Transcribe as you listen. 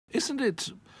isn't it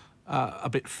a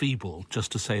bit feeble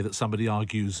just to say that somebody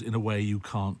argues in a way you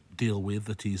can't deal with,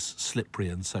 that he's slippery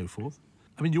and so forth?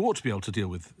 I mean, you ought to be able to deal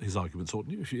with his arguments,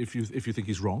 oughtn't you, if you think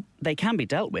he's wrong? They can be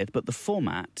dealt with, but the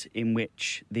format in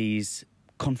which these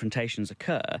confrontations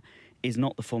occur is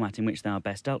not the format in which they are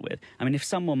best dealt with. I mean, if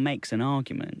someone makes an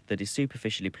argument that is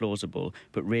superficially plausible,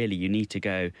 but really you need to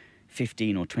go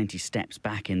 15 or 20 steps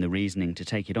back in the reasoning to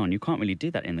take it on, you can't really do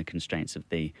that in the constraints of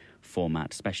the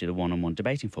format, especially the one-on-one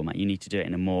debating format. You need to do it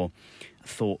in a more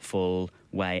thoughtful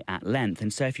way at length.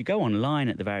 And so if you go online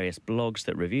at the various blogs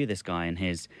that review this guy and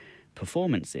his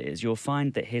performances, you'll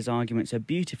find that his arguments are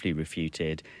beautifully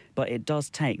refuted, but it does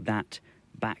take that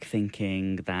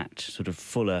back-thinking, that sort of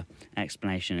fuller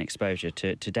explanation and exposure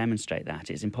to demonstrate that.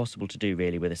 It's impossible to do,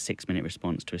 really, with a 6-minute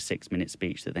response to a 6-minute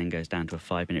speech that then goes down to a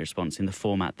 5-minute response in the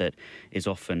format that is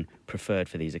often preferred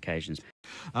for these occasions.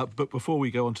 But before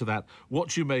we go on to that, what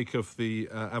do you make of the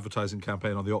advertising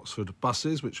campaign on the Oxford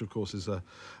buses, which, of course, is a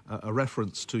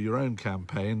reference to your own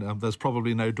campaign? There's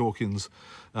probably no Dawkins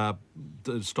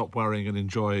stop worrying and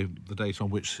enjoy the date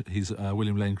on which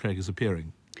William Lane Craig is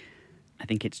appearing. I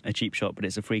think it's a cheap shot, but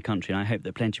it's a free country, and I hope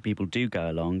that plenty of people do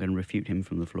go along and refute him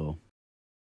from the floor.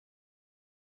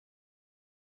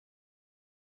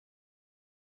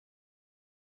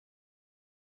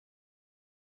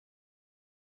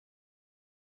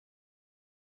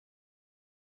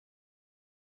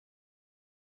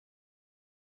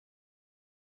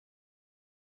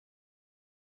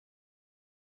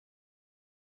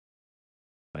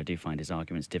 I do find his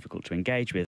arguments difficult to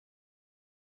engage with.